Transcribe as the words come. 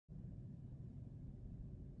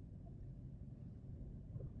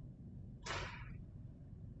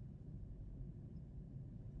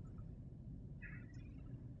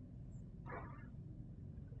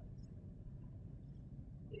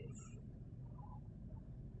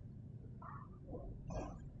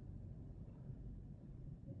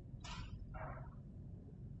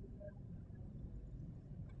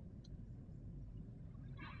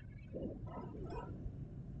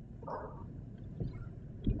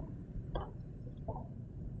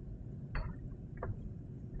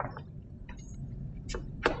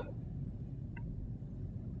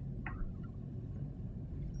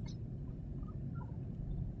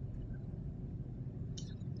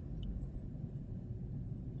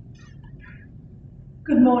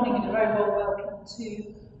Good morning and a very warm welcome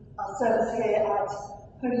to our service here at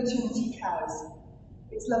Holy Trinity Cows.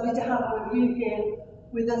 It's lovely to have all of you here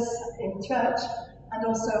with us in church and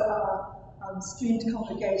also our streamed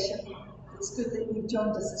congregation. It's good that you've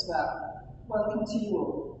joined us as well. Welcome to you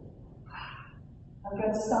all. I'm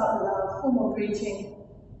going to start with our formal greeting.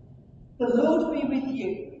 The Lord be with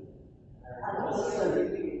you and also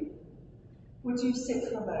with you. Would you sit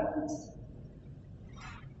for a moment?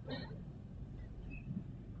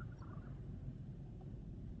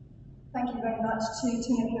 Thank you very much to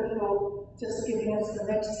Tina for just giving us the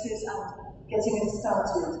notices and getting us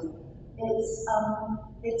started.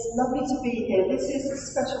 It's lovely to be here. This is a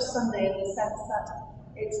special Sunday in the sense that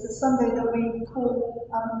it's the Sunday that we call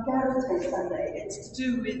Gaudete Sunday. It's to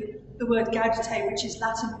do with the word gaudete, which is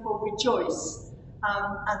Latin for rejoice.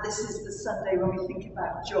 And this is the Sunday when we think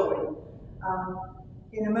about joy.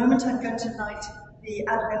 In a moment I'm going to light the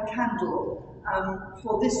Advent candle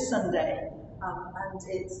for this Sunday. And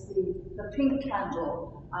it's the pink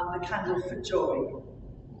candle, the candle for joy.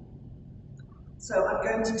 So I'm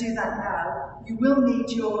going to do that now. You will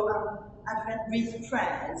need your Advent wreath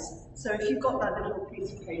prayers. So if you've got that little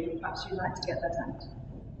piece of paper, perhaps you'd like to get that out.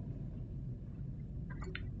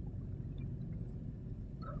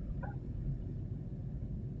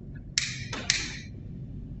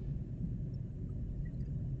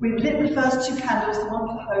 We've lit the first two candles, the one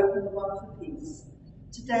for hope and the one for peace.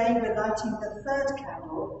 Today we're lighting the third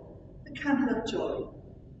candle, the candle of joy.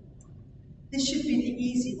 This should be the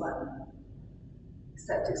easy one,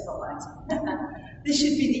 except it's not lighting. This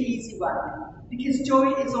should be the easy one, because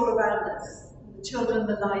joy is all around us. The children,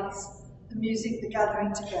 the lights, the music, the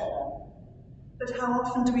gathering together. But how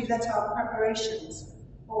often do we let our preparations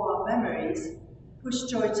or our memories push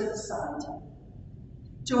joy to the side?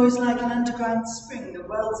 Joy is like an underground spring that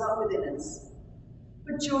wells up within us.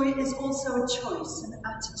 But joy is also a choice, an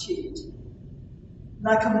attitude.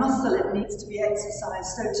 Like a muscle, it needs to be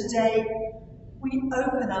exercised. So today, we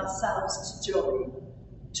open ourselves to joy,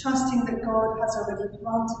 trusting that God has already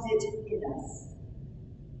planted it in us.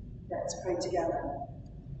 Let's pray together.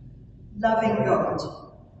 Loving God,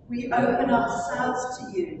 we open ourselves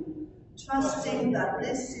to you, trusting that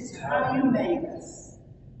this is how you made us.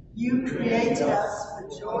 You created us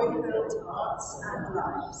for joy-filled hearts and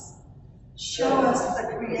lives. Show us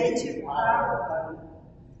the creative power of hope.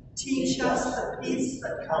 Teach us the peace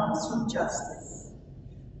that comes from justice.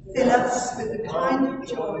 Fill us with the kind of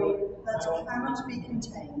joy that cannot be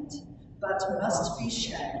contained, but must be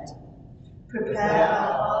shared. Prepare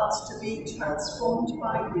our hearts to be transformed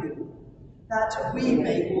by you, that we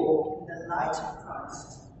may walk in the light of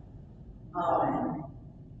Christ. Amen.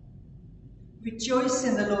 Rejoice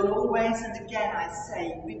in the Lord always, and again I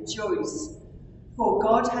say, rejoice. For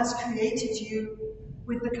God has created you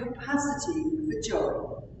with the capacity for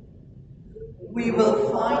joy. We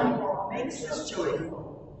will find what makes us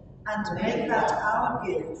joyful and make that our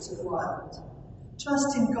gift to the world.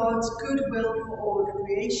 Trust in God's goodwill for all of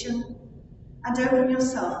creation and open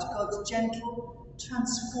yourself to God's gentle,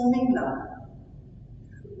 transforming love.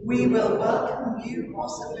 We will welcome new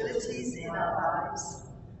possibilities in our lives.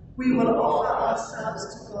 We will offer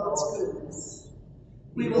ourselves to God's goodness.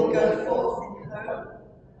 We will go forth in hope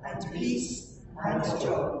and peace and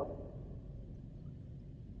joy.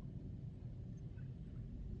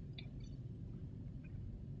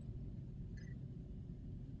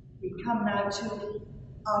 We come now to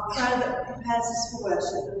our prayer that prepares us for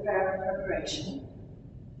worship, the prayer of preparation.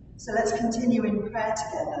 So let's continue in prayer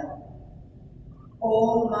together.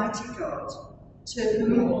 Almighty God, to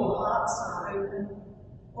whom all hearts are open,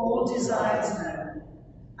 all desires known,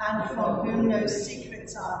 and from whom no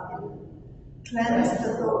secrets are hidden, cleanse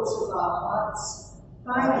the thoughts of our hearts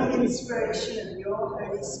by the inspiration of your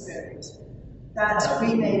Holy Spirit, that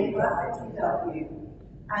we may perfectly love you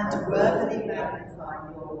and worthily magnify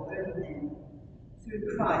your holy name,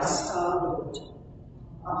 through Christ our Lord.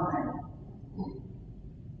 Amen.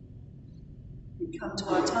 We come to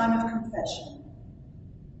our time of confession.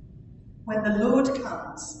 When the Lord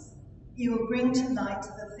comes, he will bring to light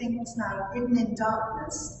the things now hidden in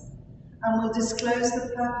darkness and will disclose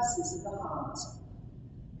the purposes of the heart.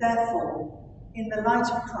 Therefore, in the light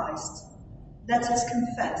of Christ, let us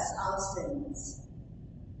confess our sins.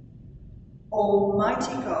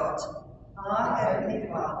 Almighty God, our Heavenly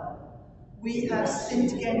Father, we have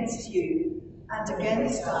sinned against you and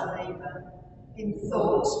against our neighbour in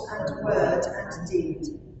thought and word and deed,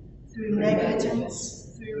 through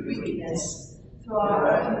negligence, through weakness, through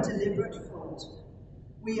our own deliberate fault.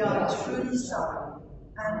 We are truly sorry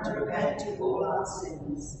and repent of all our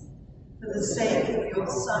sins. For the sake of your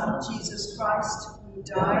Son, Jesus Christ, who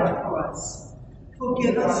died for us,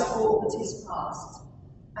 Forgive us all that is past,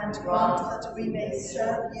 and grant that we may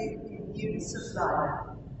serve you in newness of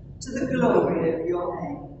life, to the glory of your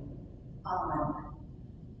name. Amen.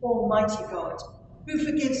 Almighty God, who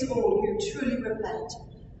forgives all who truly repent,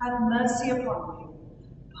 have mercy upon you,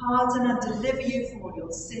 pardon and deliver you from all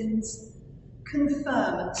your sins,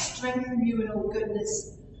 confirm and strengthen you in all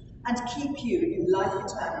goodness, and keep you in life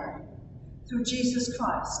eternal. Through Jesus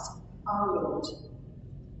Christ, our Lord.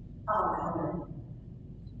 Amen.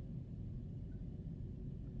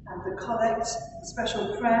 And the collect, the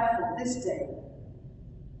special prayer for this day.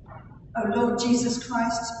 O Lord Jesus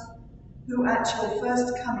Christ, who at your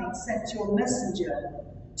first coming sent your messenger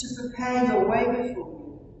to prepare your way before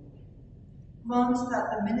you, grant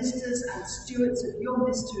that the ministers and stewards of your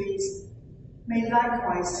mysteries may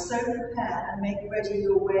likewise so prepare and make ready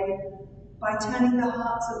your way by turning the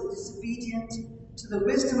hearts of the disobedient to the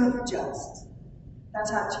wisdom of the just,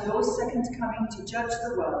 that at your second coming to judge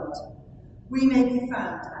the world, we may be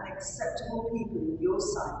found an acceptable people in your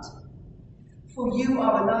sight. For you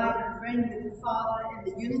are alive and reign with the Father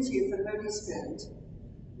in the unity of the Holy Spirit,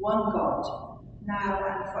 one God, now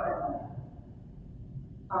and forever.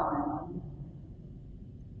 Amen.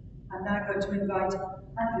 I'm now going to invite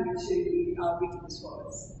Andrew to read our readings for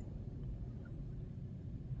us.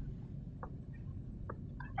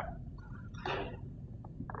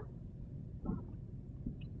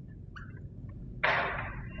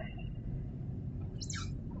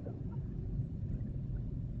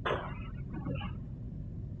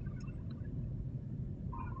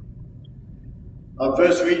 Our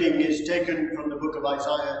first reading is taken from the book of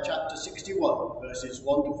Isaiah, chapter 61, verses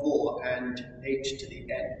 1 to 4 and 8 to the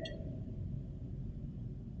end.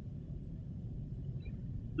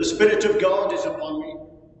 The Spirit of God is upon me,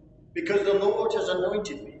 because the Lord has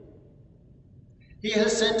anointed me. He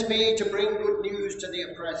has sent me to bring good news to the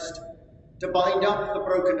oppressed, to bind up the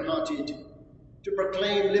brokenhearted, to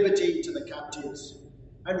proclaim liberty to the captives,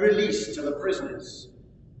 and release to the prisoners,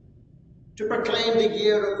 to proclaim the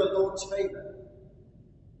year of the Lord's favour,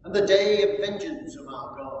 and the day of vengeance of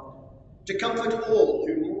our God, to comfort all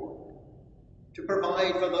who mourn, to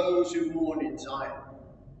provide for those who mourn in Zion,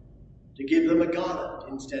 to give them a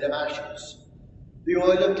garland instead of ashes, the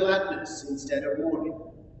oil of gladness instead of mourning,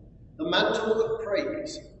 the mantle of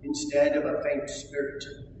praise instead of a faint spirit.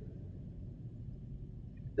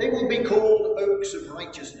 They will be called oaks of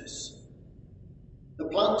righteousness, the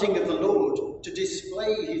planting of the Lord to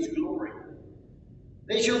display his glory.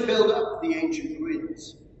 They shall build up the ancient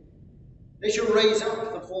ruins. They shall raise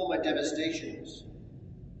up the former devastations.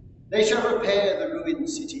 They shall repair the ruined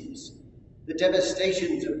cities, the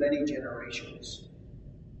devastations of many generations.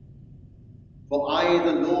 For I,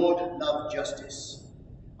 the Lord, love justice.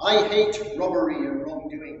 I hate robbery and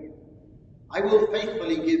wrongdoing. I will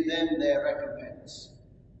faithfully give them their recompense,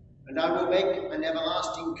 and I will make an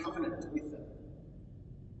everlasting covenant with them.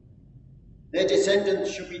 Their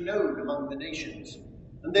descendants shall be known among the nations,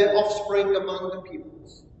 and their offspring among the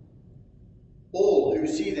peoples. All who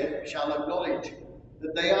see them shall acknowledge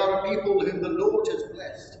that they are a people whom the Lord has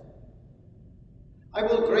blessed. I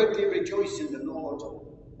will greatly rejoice in the Lord.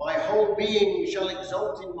 My whole being shall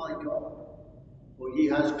exult in my God, for he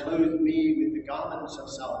has clothed me with the garments of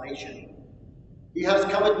salvation. He has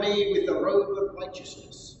covered me with the robe of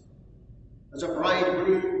righteousness. As a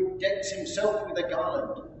bridegroom decks himself with a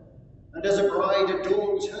garland, and as a bride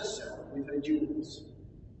adorns herself with her jewels.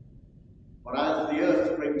 For as the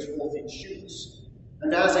earth brings forth its shoots,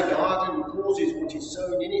 and as a garden causes what is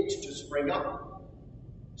sown in it to spring up,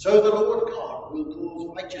 so the Lord God will cause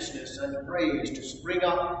righteousness and praise to spring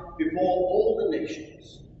up before all the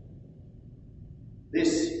nations.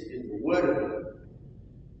 This is the word of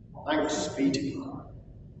God. Thanks be to God.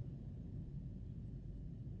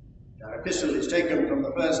 Our epistle is taken from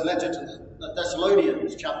the first letter to the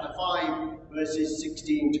Thessalonians, chapter 5, verses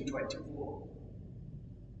 16 to 24.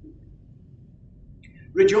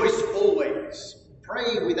 Rejoice always,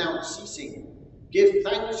 pray without ceasing, give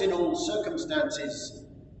thanks in all circumstances,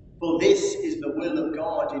 for this is the will of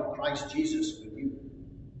God in Christ Jesus for you.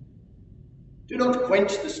 Do not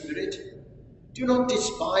quench the Spirit, do not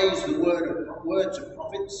despise the words of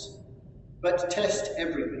prophets, but test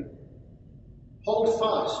everything. Hold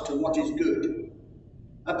fast to what is good,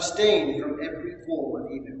 abstain from every form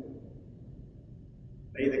of evil.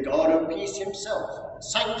 May the God of peace himself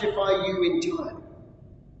sanctify you entirely,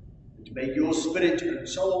 and may your spirit and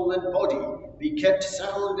soul and body be kept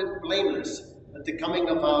sound and blameless at the coming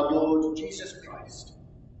of our Lord Jesus Christ.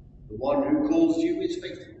 The one who calls you is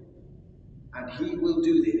faithful, and he will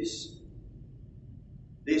do this.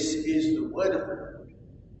 This is the word of the Lord.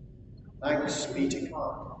 Thanks be to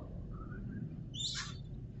God.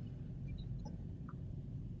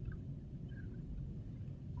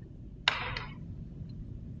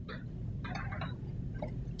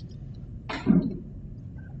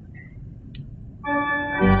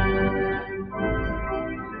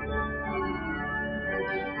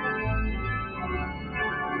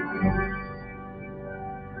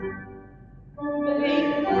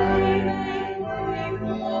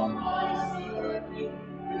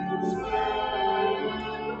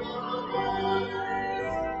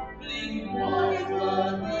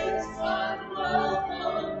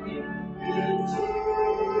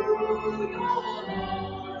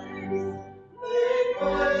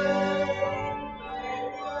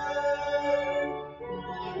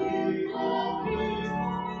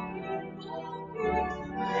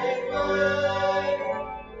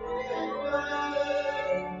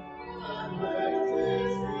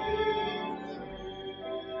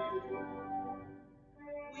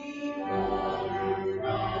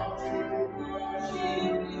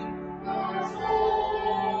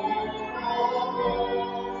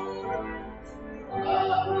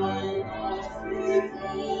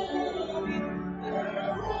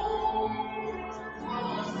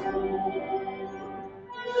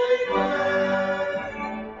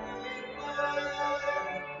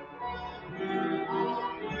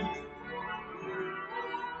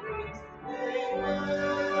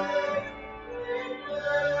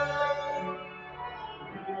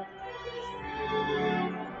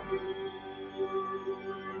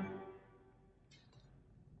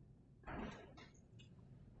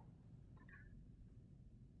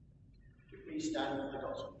 the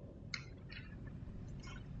gospel.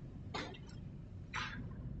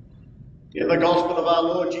 In the gospel of our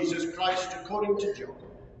Lord Jesus Christ according to John.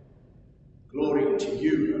 Glory to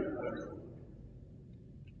you, O Lord.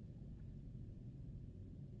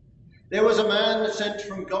 There was a man sent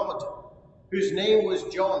from God, whose name was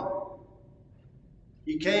John.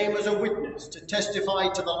 He came as a witness to testify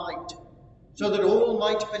to the light, so that all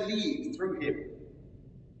might believe through him.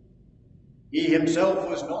 He himself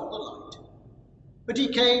was not the light, but he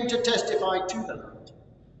came to testify to the light.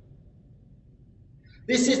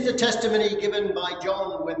 This is the testimony given by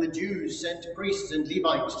John when the Jews sent priests and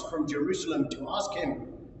Levites from Jerusalem to ask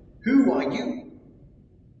him, "Who are you?"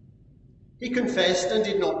 He confessed and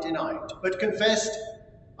did not deny it, but confessed,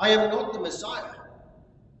 "I am not the Messiah."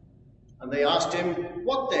 And they asked him,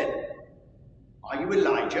 "What then? Are you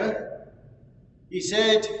Elijah?" He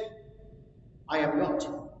said, "I am not."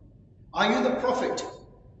 "Are you the prophet?"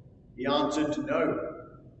 He answered, "No."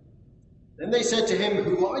 Then they said to him,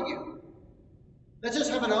 "Who are you? Let us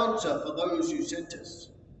have an answer for those who sent us.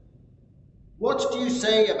 What do you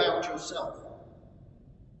say about yourself?"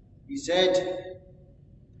 He said,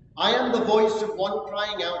 "I am the voice of one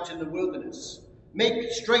crying out in the wilderness,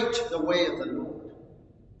 'Make straight the way of the Lord,'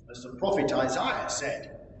 as the prophet Isaiah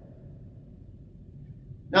said."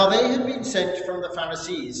 Now they had been sent from the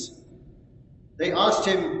Pharisees. They asked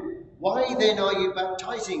him, "Why then are you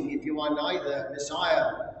baptizing if you are neither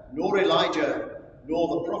Messiah, nor Elijah,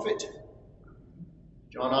 nor the prophet?"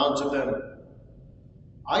 John answered them,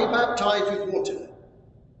 "I baptize with water.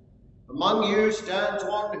 Among you stands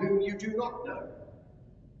one whom you do not know,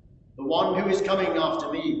 the one who is coming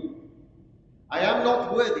after me. I am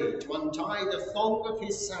not worthy to untie the thong of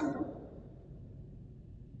his sandal."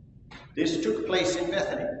 This took place in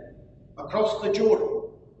Bethany, across the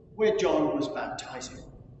Jordan, where John was baptizing.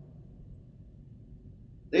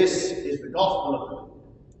 This is the gospel of the Lord.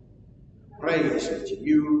 Praise to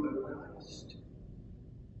you, O Christ.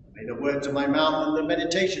 May the words of my mouth and the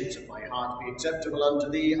meditations of my heart be acceptable unto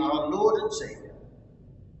thee, our Lord and Saviour.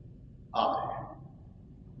 Amen.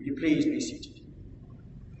 Will you please be seated?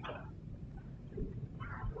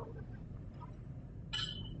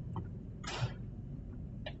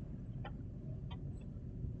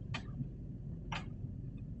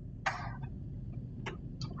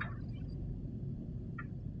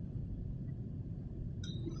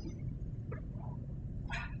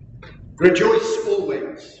 Rejoice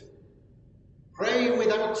always. Pray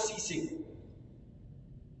without ceasing.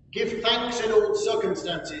 Give thanks in all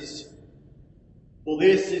circumstances, for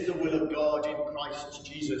this is the will of God in Christ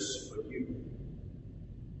Jesus for you.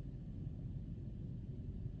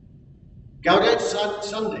 Gaudet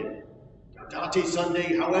Sunday, Gaudete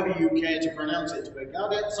Sunday, however you care to pronounce it, but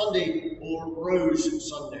Gaudet Sunday or Rose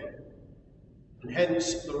Sunday, and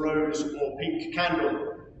hence the rose or pink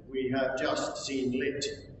candle we have just seen lit.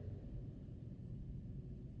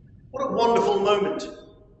 What a wonderful moment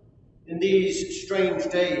in these strange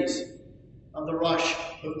days and the rush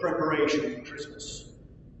of preparation for Christmas.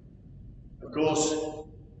 Of course,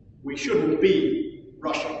 we shouldn't be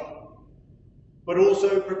rushing, but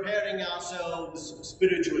also preparing ourselves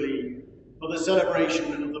spiritually for the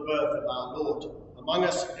celebration of the birth of our Lord among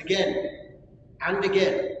us again and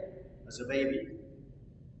again as a baby.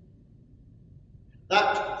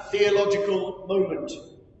 That theological moment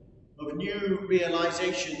of new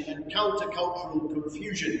realization and countercultural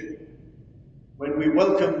confusion when we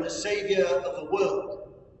welcome the Saviour of the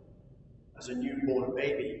world as a newborn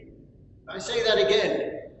baby. I say that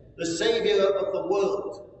again, the Saviour of the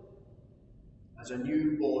world as a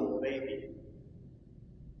newborn baby.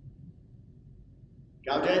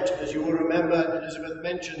 Gaudet, as you will remember, Elizabeth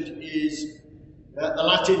mentioned, is the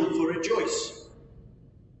Latin for rejoice.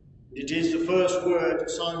 It is the first word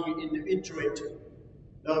sung in the introit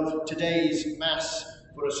of today's Mass,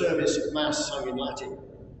 for a service of Mass sung in Latin.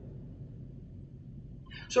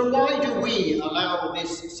 So why do we allow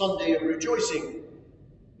this Sunday of rejoicing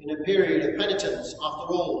in a period of penitence?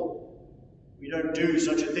 After all, we don't do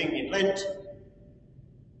such a thing in Lent.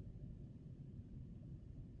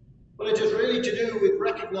 Well, it is really to do with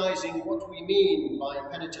recognizing what we mean by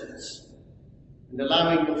penitence and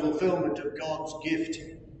allowing the fulfillment of God's gift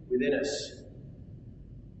within us.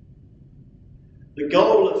 The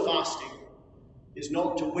goal of fasting is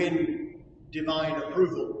not to win divine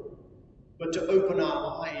approval, but to open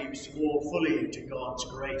our lives more fully to God's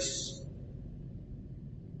grace.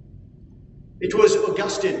 It was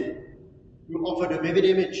Augustine who offered a vivid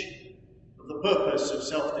image of the purpose of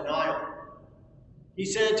self-denial. He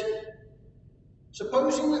said,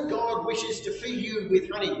 "Supposing that God wishes to fill you with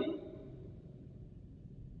honey,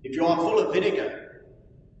 if you are full of vinegar,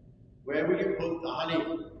 where will you put the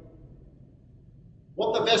honey?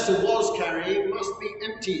 What the vessel was carrying must be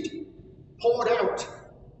emptied, poured out.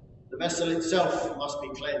 The vessel itself must be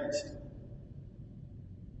cleansed.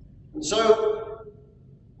 And so,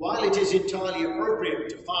 while it is entirely appropriate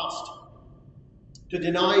to fast, to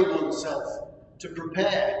deny oneself, to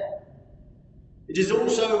prepare, it is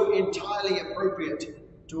also entirely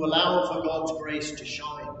appropriate to allow for God's grace to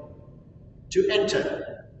shine, to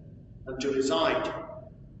enter and to reside,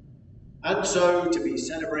 and so to be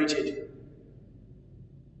celebrated.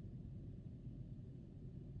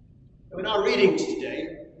 In our readings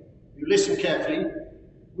today, if you listen carefully,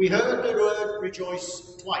 we heard the word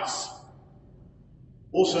rejoice twice.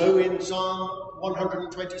 Also in Psalm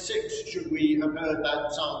 126, should we have heard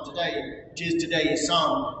that psalm today, it is today's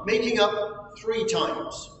psalm, making up 3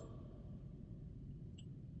 times.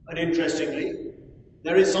 And interestingly,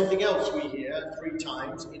 there is something else we hear 3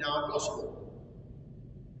 times in our gospel.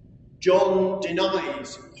 John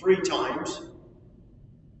denies 3 times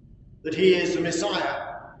that he is the Messiah,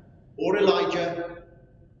 or Elijah,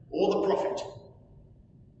 or the prophet.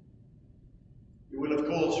 You will, of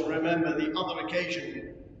course, remember the other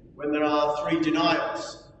occasion when there are 3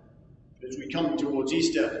 denials as we come towards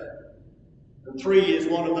Easter. And 3 is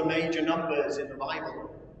one of the major numbers in the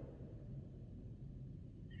Bible.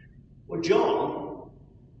 Well, John,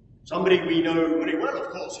 somebody we know very well, of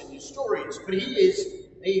course, in his stories, but he is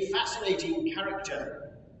a fascinating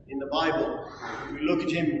character in the Bible. We look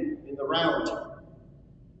at him in the round.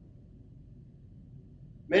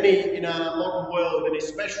 Many in our modern world, and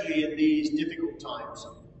especially in these difficult times,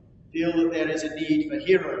 feel that there is a need for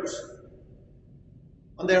heroes.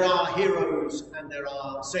 And there are heroes and there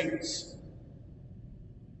are saints.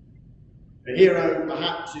 A hero,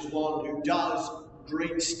 perhaps, is one who does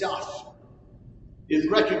great stuff, is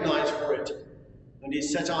recognized for it, and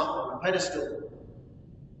is set up on a pedestal.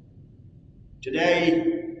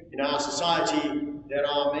 Today, in our society, there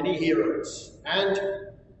are many heroes, and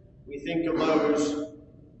we think of those,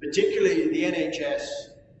 particularly the NHS,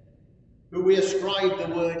 who we ascribe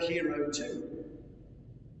the word hero to.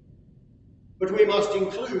 But we must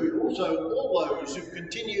include also all those who've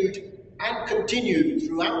continued and continue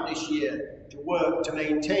throughout this year to work to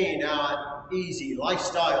maintain our easy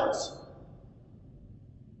lifestyles.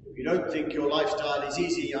 If you don't think your lifestyle is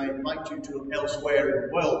easy, I invite you to look elsewhere in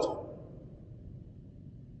the world.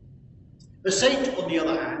 The saint, on the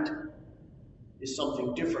other hand, is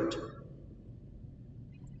something different.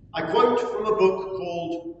 I quote from a book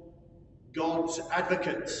called God's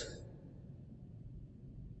Advocates.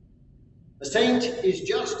 A saint is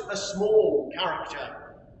just a small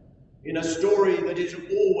character in a story that is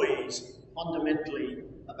always fundamentally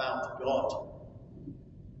about God.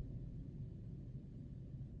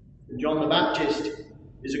 And John the Baptist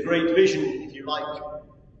is a great vision, if you like,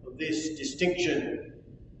 of this distinction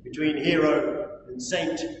between hero and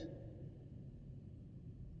saint.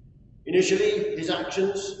 Initially, his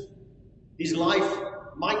actions, his life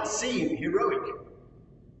might seem heroic.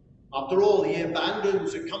 After all, he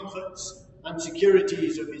abandons the comforts and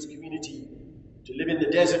securities of his community to live in the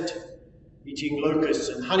desert, eating locusts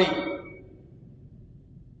and honey.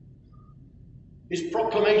 His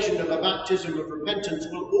proclamation of a baptism of repentance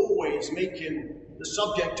will always make him the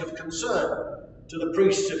subject of concern to the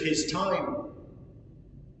priests of his time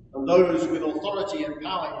and those with authority and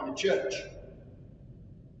power in the church.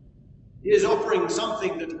 He is offering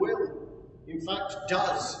something that will, in fact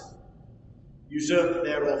does, usurp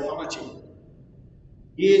their authority.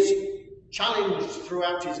 He is challenged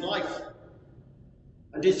throughout his life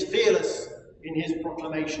and is fearless in his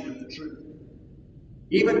proclamation of the truth,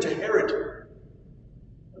 even to Herod.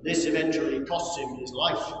 And this eventually costs him his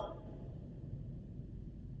life.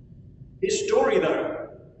 His story, though,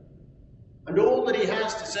 and all that he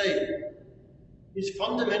has to say, is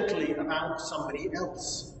fundamentally about somebody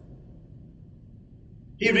else.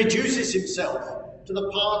 He reduces himself to the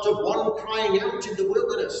part of one crying out in the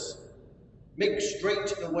wilderness, "Make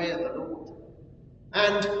straight the way of the Lord."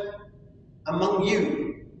 And among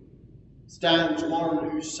you stands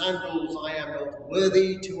one whose sandals I am not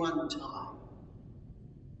worthy to untie.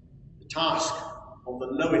 The task of the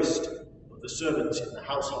lowest of the servants in the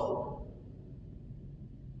household.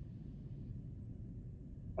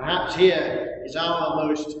 Perhaps here is our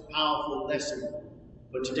most powerful lesson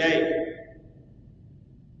for today.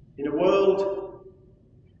 In a world,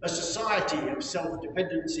 a society of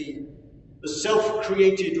self-dependency, the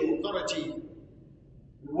self-created authority,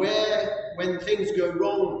 where, when things go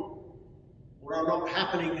wrong or are not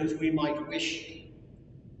happening as we might wish,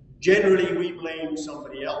 generally we blame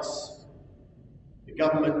somebody else, the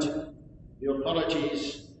government, the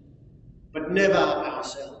authorities, but never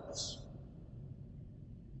ourselves.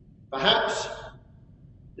 Perhaps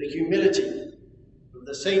the humility of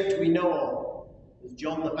the saint we know of as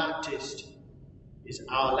John the Baptist is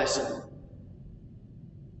our lesson.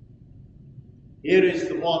 Here is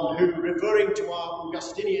the one who, referring to our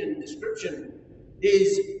Augustinian description,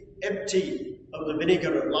 is empty of the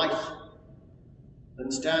vinegar of life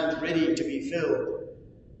and stands ready to be filled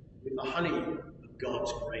with the honey of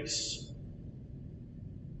God's grace.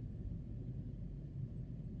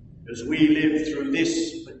 As we live through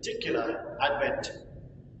this particular Advent,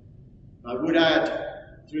 I would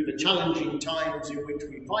add, through the challenging times in which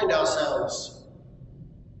we find ourselves,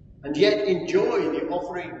 and yet enjoy the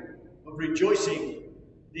offering of rejoicing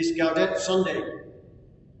this Gaudete Sunday,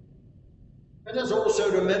 let us also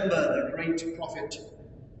remember the great prophet,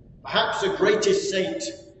 perhaps the greatest saint,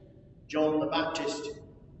 John the Baptist,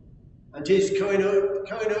 and his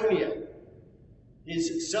koinonia,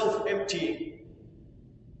 his self-emptying,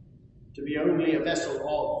 to be only a vessel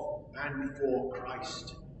of and for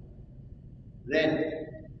Christ.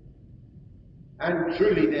 Then, and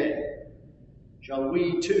truly then, shall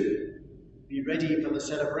we too be ready for the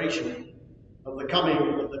celebration of the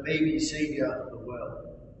coming of the baby Saviour of the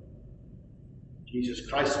world, Jesus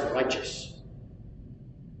Christ the righteous.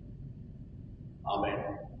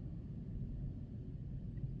 Amen.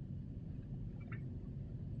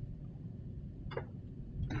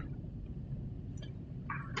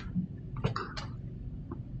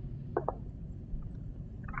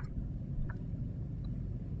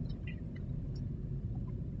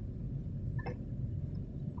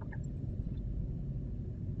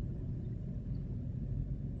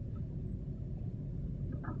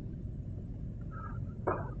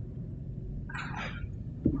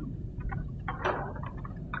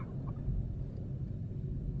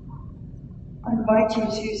 I invite you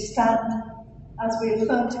to stand as we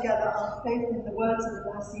affirm together our faith in the words of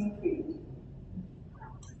the Nicene Creed.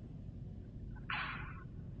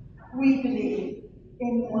 We believe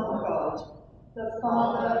in one God, the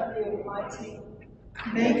Father, the Almighty,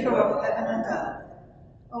 maker of heaven and earth,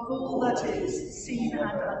 of all that is seen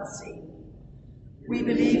and unseen. We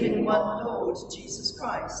believe in one Lord, Jesus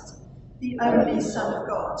Christ, the only Son of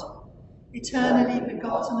God, eternally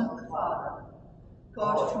begotten of the Father,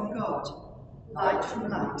 God from God, light from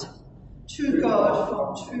light, true God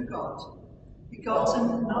from true God,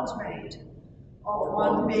 begotten, not made, of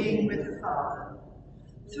one being with the Father.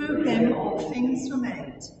 Through him all things were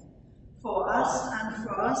made. For us and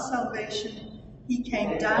for our salvation he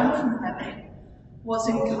came down from heaven, was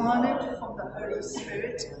incarnate from the Holy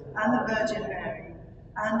Spirit and the Virgin Mary,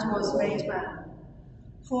 and was made man.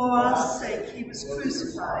 For our sake he was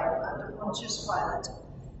crucified under Pontius Pilate.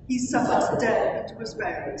 He suffered death and was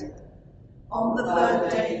buried. On the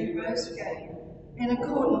third day he rose again, in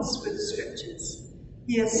accordance with the Scriptures.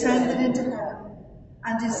 He ascended into heaven,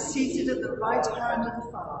 and is seated at the right hand of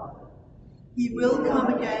the Father. He will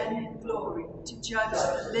come again in glory to judge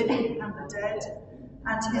the living and the dead,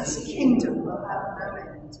 and his kingdom will have no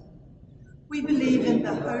end. We believe in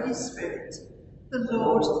the Holy Spirit, the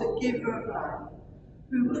Lord, the giver of life,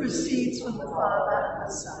 who proceeds from the Father and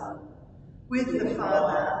the Son. With the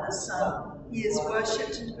Father and the Son he is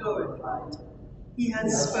worshipped and glorified. He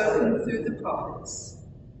has spoken through the prophets.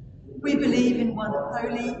 We believe in one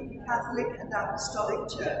holy, Catholic and Apostolic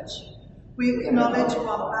Church. We acknowledge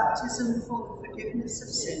one baptism for the forgiveness of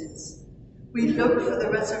sins. We look for the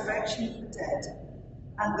resurrection of the dead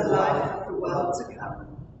and the life of the world to come.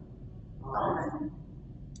 Amen.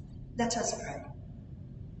 Let us pray.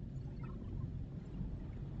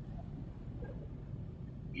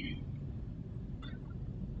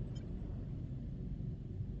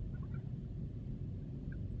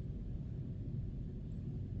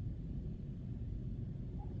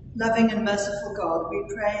 Loving and merciful God, we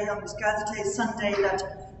pray on this Gaudete Sunday that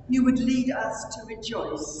you would lead us to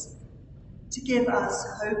rejoice, to give us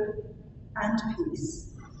hope and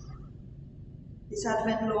peace. This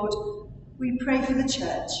Advent, Lord, we pray for the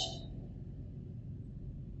Church.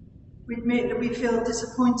 We admit that we feel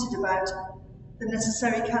disappointed about the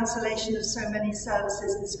necessary cancellation of so many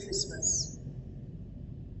services this Christmas.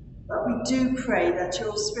 But we do pray that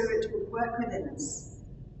your Spirit will work within us.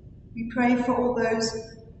 We pray for all those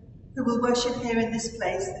who will worship here in this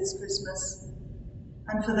place this Christmas,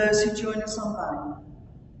 and for those who join us online.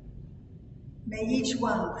 May each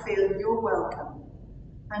one feel your welcome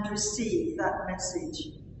and receive that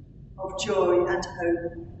message of joy and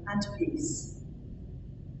hope and peace.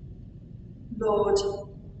 Lord,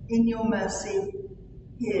 in your mercy,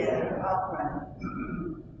 hear our prayer.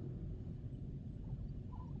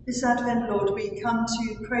 This Advent, Lord, we come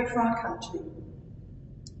to pray for our country.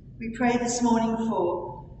 We pray this morning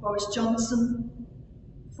for Boris Johnson,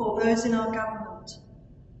 for those in our government.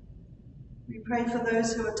 We pray for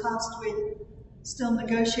those who are tasked with still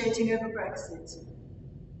negotiating over Brexit,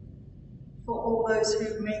 for all those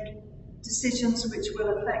who make decisions which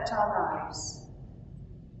will affect our lives.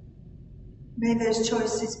 May those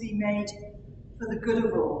choices be made for the good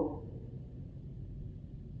of all.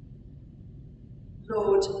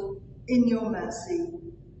 Lord, in your mercy,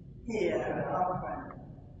 hear our prayer.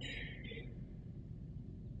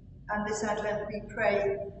 And this Advent we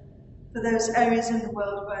pray for those areas in the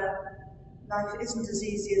world where life isn't as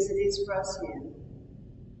easy as it is for us here.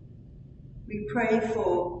 We pray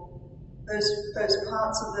for those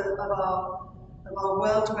parts of our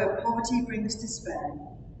world where poverty brings despair,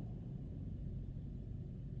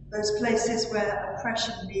 those places where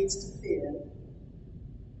oppression leads to fear,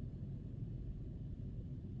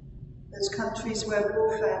 those countries where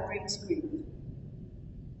warfare brings grief.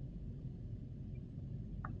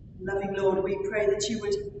 Loving Lord, we pray that you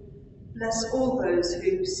would bless all those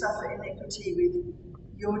who suffer iniquity with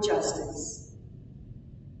your justice.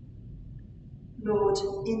 Lord,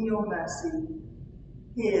 in your mercy,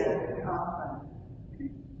 hear our prayer.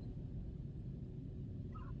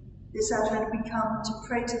 This Advent we come to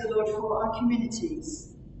pray to the Lord for our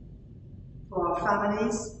communities, for our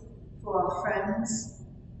families, for our friends,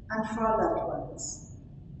 and for our loved ones.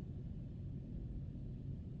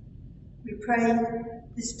 We pray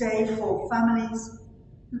this day for families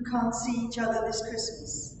who can't see each other this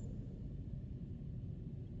Christmas,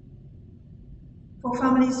 for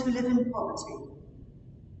families who live in poverty,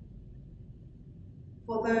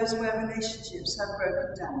 for those where relationships have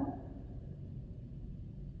broken down.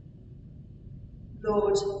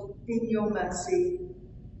 Lord, in your mercy,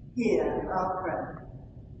 hear our prayer.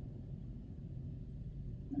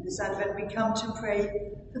 And this Advent we come to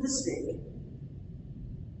pray for the sick.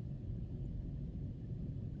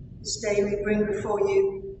 This day we bring before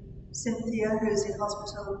you Cynthia, who is in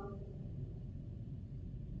hospital.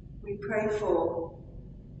 We pray for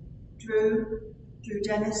Drew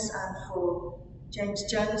Dennis, and for James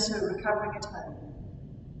Jones, who are recovering at home.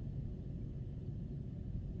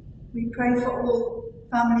 We pray for all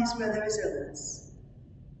families where there is illness,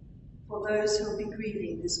 for those who will be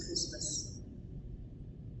grieving this Christmas.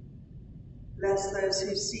 Bless those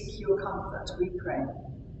who seek your comfort, we pray.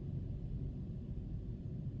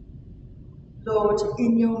 Lord,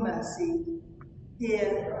 in your mercy,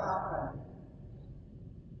 hear our prayer.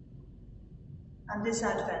 And this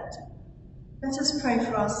Advent, let us pray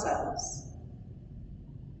for ourselves.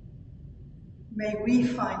 May we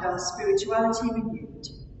find our spirituality renewed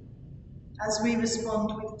as we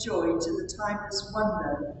respond with joy to the timeless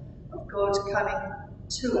wonder of God coming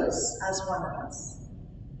to us as one of us.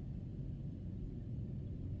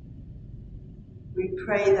 We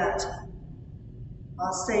pray that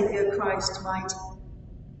our Saviour Christ might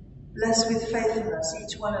bless with faithfulness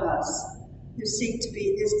each one of us who seek to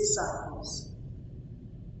be his disciples.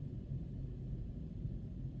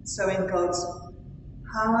 So in God's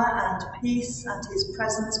power and peace and his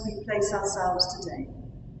presence we place ourselves today.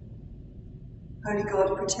 Holy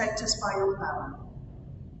God, protect us by your power.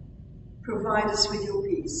 Provide us with your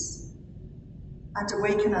peace and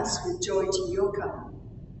awaken us with joy to your coming.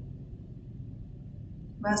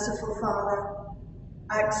 Merciful Father,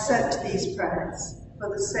 accept these prayers for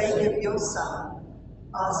the sake of your Son,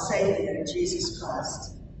 our Saviour, Jesus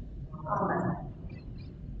Christ. Amen.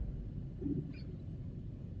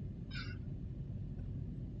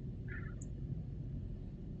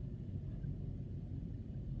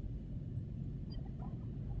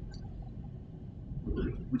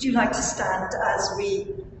 Would you like to stand as we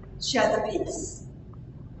share the peace?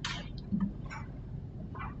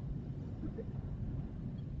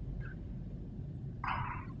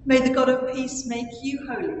 May the God of peace make you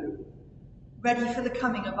holy, ready for the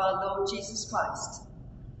coming of our Lord Jesus Christ.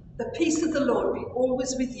 The peace of the Lord be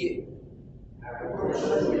always with you.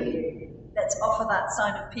 Let's offer that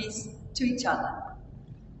sign of peace to each other.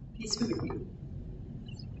 Peace be with you.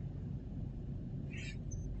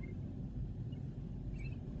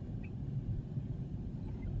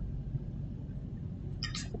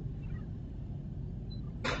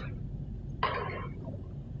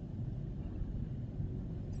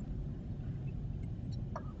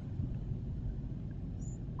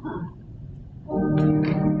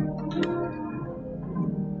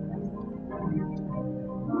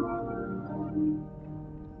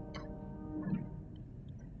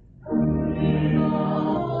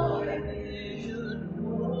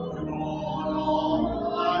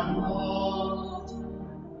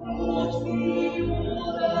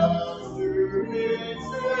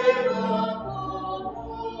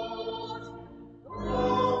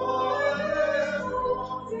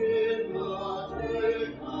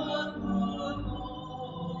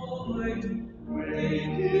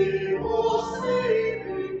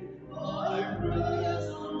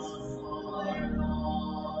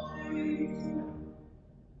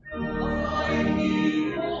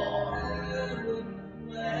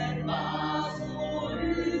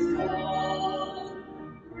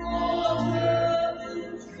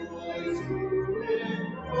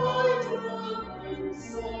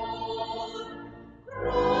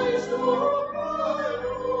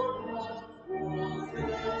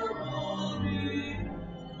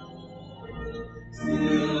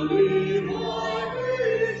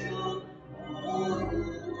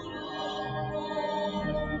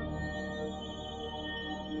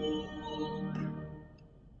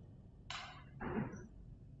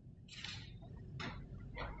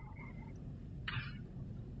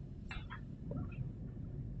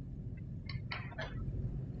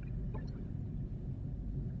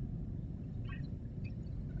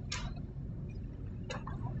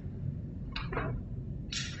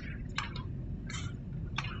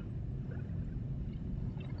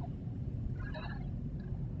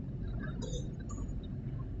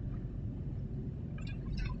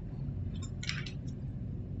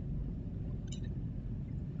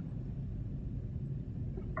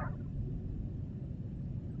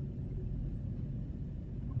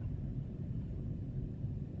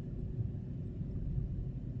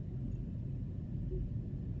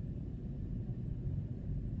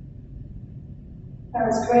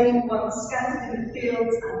 As grain once scattered in the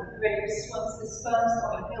fields and grapes once dispersed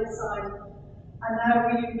on a hillside, are now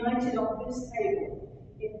reunited on this table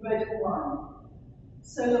in bread and wine.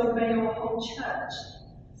 So, Lord, may your whole church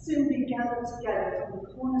soon be gathered together from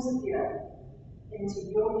the corners of the earth into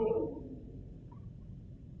your kingdom.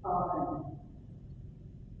 Amen.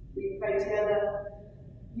 We pray together.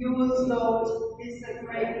 Yours, Lord, is the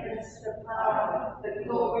greatness, the power, the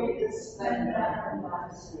glory, the splendor, and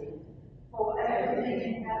majesty. For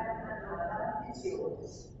everything in heaven and on earth is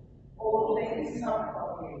yours. All things come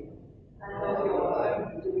from you, and of your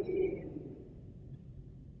own do we give you.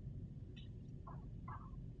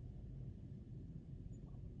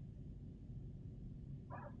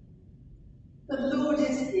 The Lord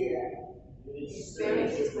is here. His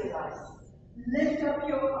Spirit is with us. Lift up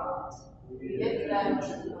your heart. We lift them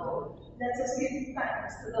to the Lord. Let us give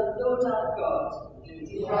thanks to the Lord our God. It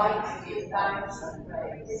is right to give thanks and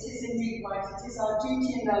praise. It is indeed right. It is our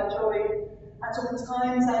duty and our joy at all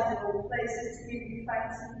times and in all places to give you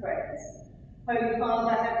thanks and praise. Holy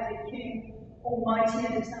Father, Heavenly King, Almighty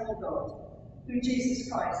and Eternal God, through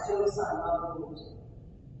Jesus Christ, your Son, our Lord.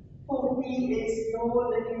 For he is your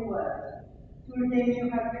living word. Through him you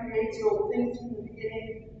have created all things from the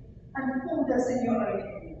beginning and formed us in your own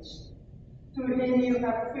image. Through him you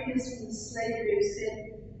have freed us from the slavery of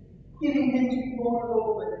sin, giving him to be born of a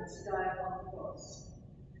woman and to die upon the cross.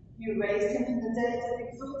 You raised him from the dead and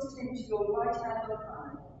exalted him to your right hand on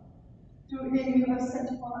high. Through him you have sent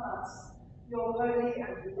upon us your holy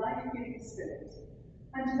and life-giving Spirit,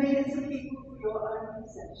 and made us a people for your own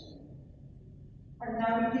possession. And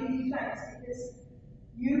now we give you thanks because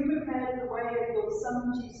you prepared the way of your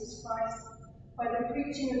Son Jesus Christ by the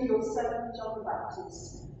preaching of your servant John the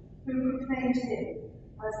Baptist, who proclaimed him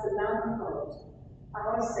as the Lamb of God,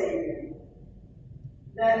 our Saviour.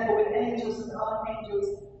 Therefore, with angels and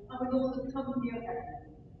archangels, and with all the company of heaven,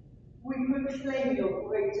 we proclaim your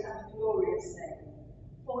great and glorious name,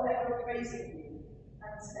 forever praising you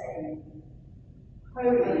and saying,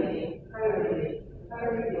 Holy, holy,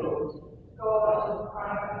 holy Lord, God of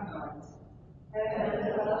power and might, heaven and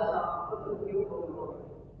earth are full of your glory.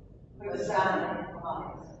 Hosanna in the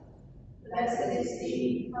highest. Blessed is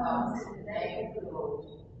he who comes in the name of the Lord.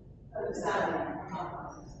 Hosanna in the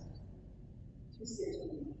highest. To sit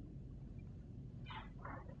with me.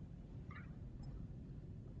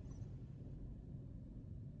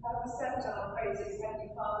 Accept our praises, Heavenly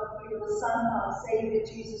Father, for your Son, our Saviour,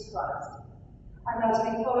 Jesus Christ. And as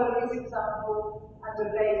we follow his example and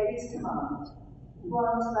obey his command,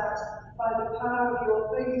 grant that, by the power of your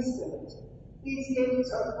Holy Spirit, these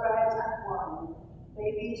gifts of bread and wine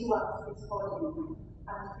may be to us his body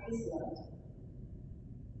and his blood.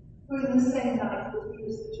 For in the same night that he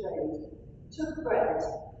was betrayed, took bread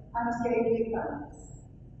and gave you thanks.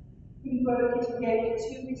 He broke it and gave it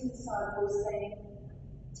to his disciples, saying,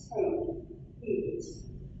 Take, eat.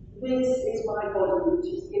 This is my body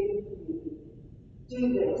which is given for you.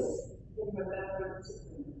 Do this in remembrance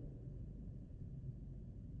of me.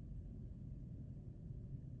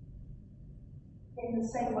 In the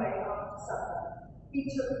same way, after supper,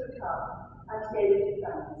 he took the cup and gave you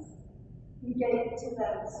thanks. He gave it to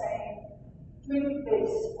them, saying, Drink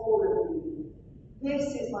this, all of you.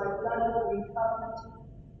 This is my blood of the new covenant,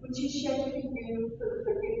 which is shed for you for the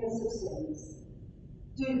forgiveness of sins.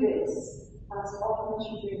 Do this as often as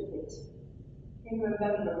you drink it, in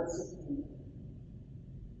remembrance of me.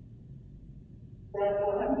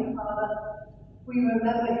 Therefore, Heavenly Father, we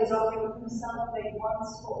remember his offering of himself made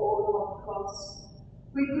once for all on the cross.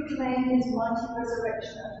 We proclaim his mighty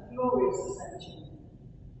resurrection and glorious ascension.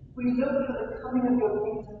 We look for the coming of your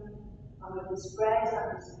kingdom, and with his bread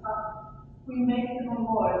and his cup, we make a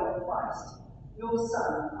memorial of Christ, your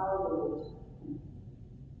Son, our Lord.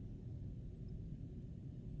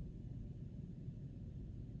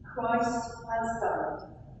 Christ has died.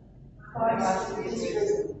 Christ is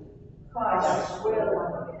risen. Christ will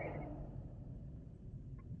come again.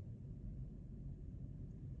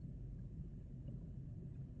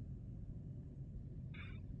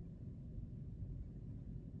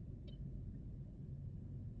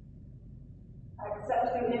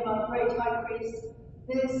 Accept through him, our great high priest,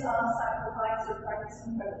 this our sacrifice of thanks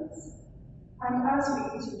and praise. And as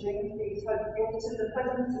we eat and drink these holy gifts in the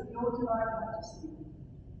presence of your divine majesty,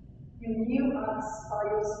 renew us by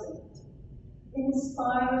your Spirit.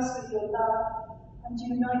 Inspire us with your love and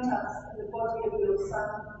unite us in the body of your Son,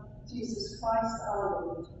 Jesus Christ our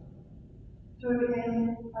Lord. Through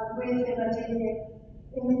him and with him and in him,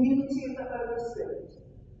 in the unity of the Holy Spirit,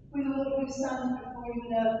 we all who stand before you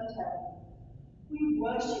in earth and heaven, we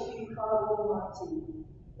worship you, Father Almighty,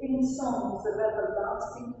 in songs of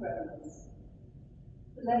everlasting praise.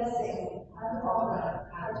 Blessing and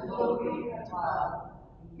honour and glory and power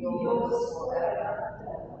be yours forever and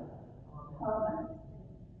ever. Amen.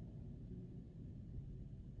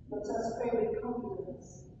 Let us pray with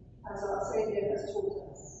confidence, as our Saviour has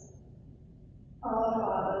taught us. Our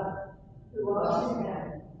Father, who art in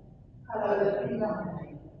heaven, hallowed be thy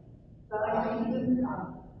name. Thy kingdom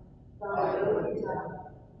come, thy will be done,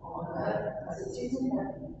 on earth as it is in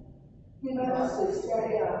heaven. Give us this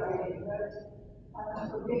day our daily bread,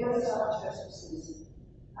 and forgive us our trespasses,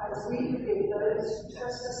 as we forgive those who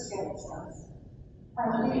trespass against us.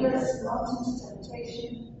 And lead us not into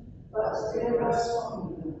temptation, but deliver us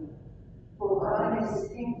from evil. For thine is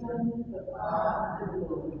the kingdom, the power, and the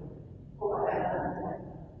glory, forever and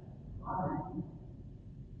ever. Amen.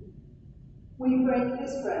 We break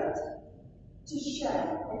this bread to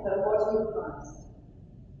share in the body of Christ.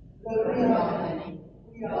 Though we are many,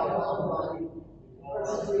 we are one body,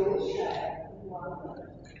 because we all share in one bread.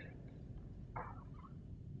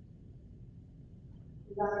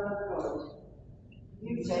 Lamb of God,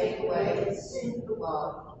 you take away the sin of the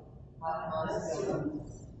world, have mercy on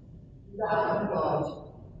us. Lamb of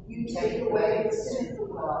God, you take away the sin of the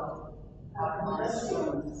world, have mercy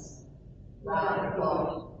on us. Lamb of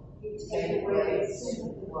God, you take away the sin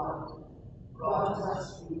of the world, grant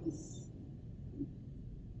us peace.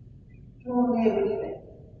 Draw near with faith.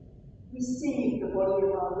 Receive the body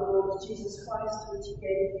of our Lord Jesus Christ, which he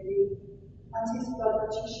gave for you, and his blood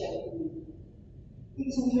which he shed for you.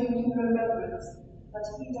 Eat and drink in remembrance that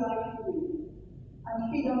he died for you,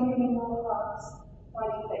 and feed on him in your hearts by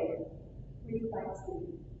faith, with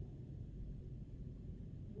thanksgiving.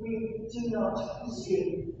 We do not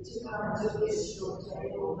presume to come to this your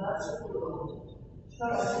table, merciful Lord,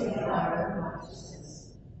 trusting in our own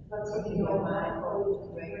righteousness, but in your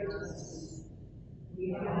manifold greatness.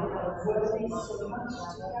 We are not worthy so much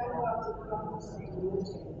to carry out the crumbs of your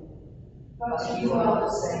table, but you are the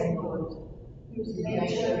same Lord, whose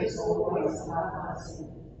nature is always our mercy.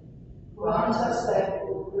 Grant us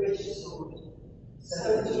therefore, gracious Lord,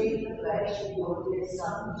 so to eat the flesh of your dear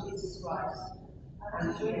Son, Jesus Christ,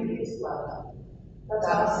 and drink his blood,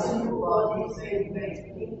 that our sinful bodies may be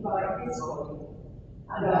made clean by his body,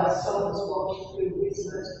 and our souls washed through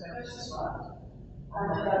his most precious blood,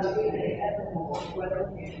 and that we may evermore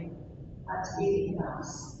dwell in him, and he in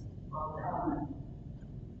us. Amen.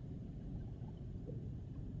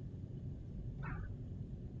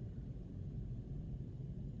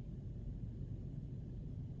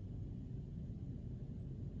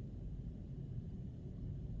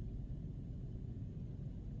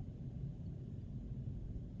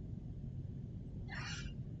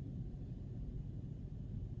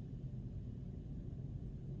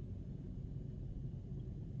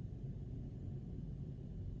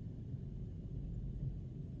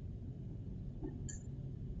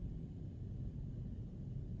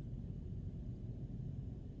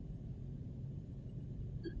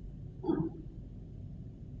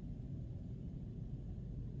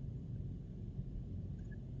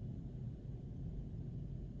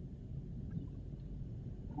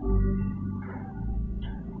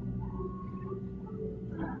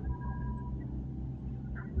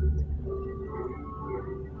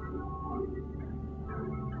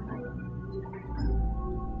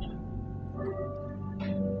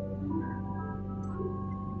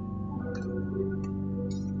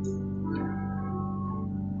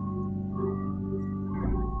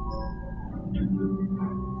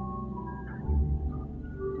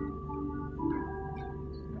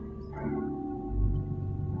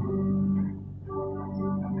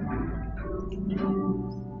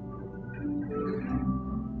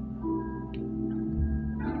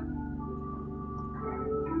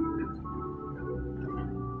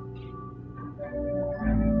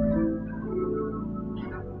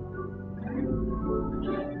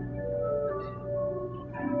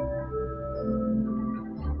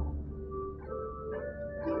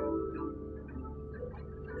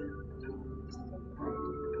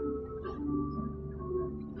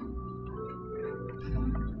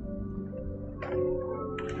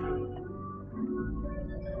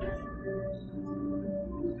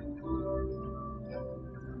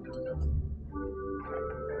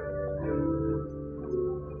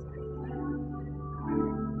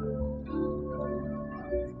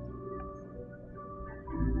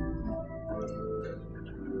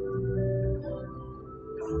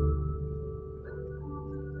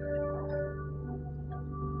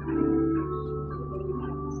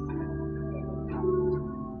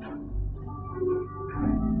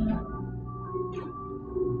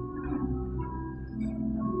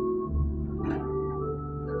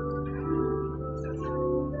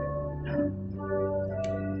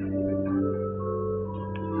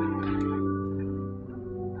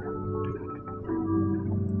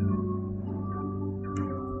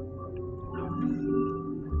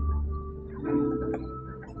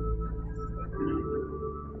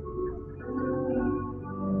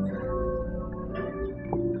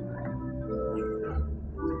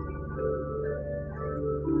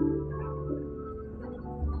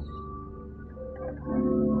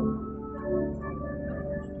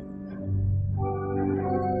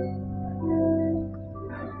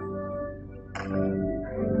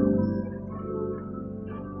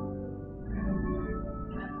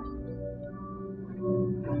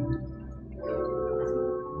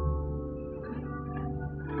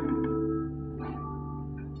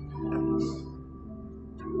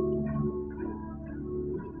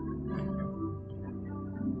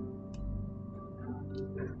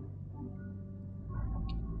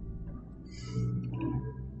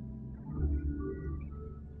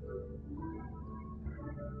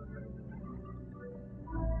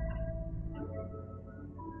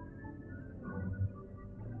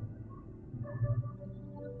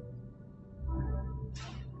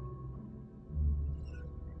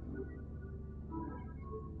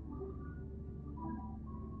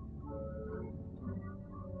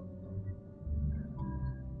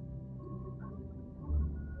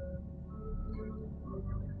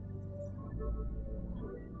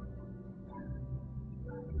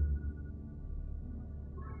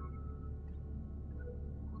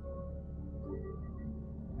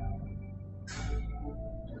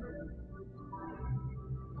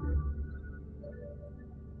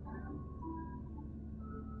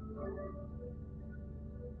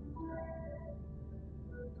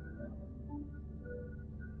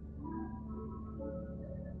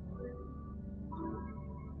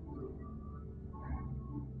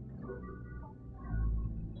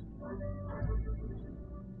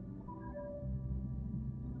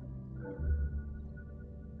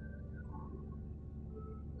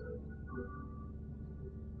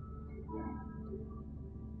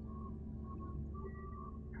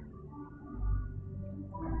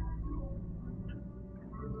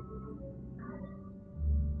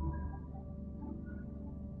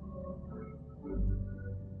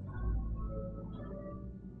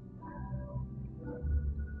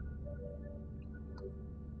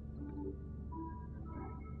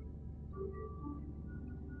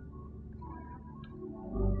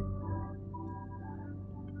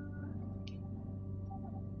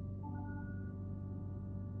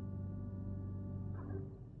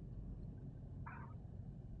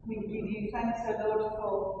 We give you thanks, O Lord,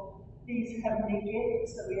 for these heavenly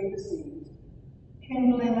gifts that we have received.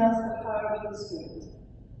 Kindle in us the power of your Spirit,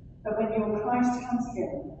 that when your Christ comes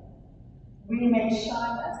again, we may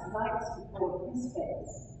shine as lights before his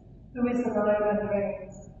face, who is alive and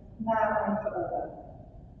reigns now and forever.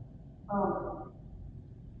 Amen.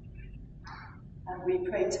 And we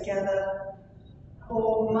pray together.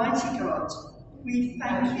 Almighty God, we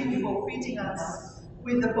thank you for feeding us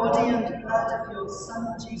with the body and blood of your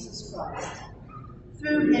Son, Jesus Christ.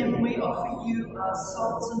 Through him we offer you our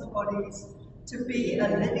souls and bodies to be a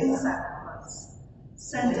living sacrifice.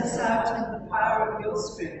 Send us out in the power of your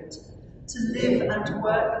Spirit to live and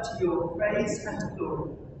work to your praise and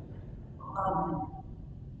glory. Amen.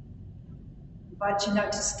 I invite you now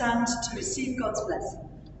to stand to receive God's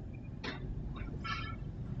blessing.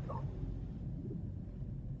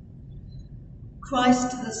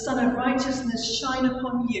 Christ, the Son of Righteousness, shine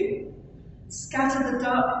upon you, scatter the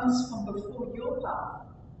darkness from before your path,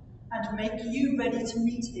 and make you ready to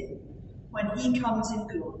meet him when he comes in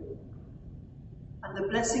glory. And the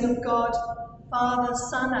blessing of God, Father,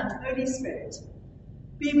 Son, and Holy Spirit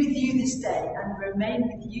be with you this day and remain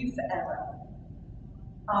with you forever.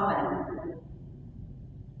 Amen.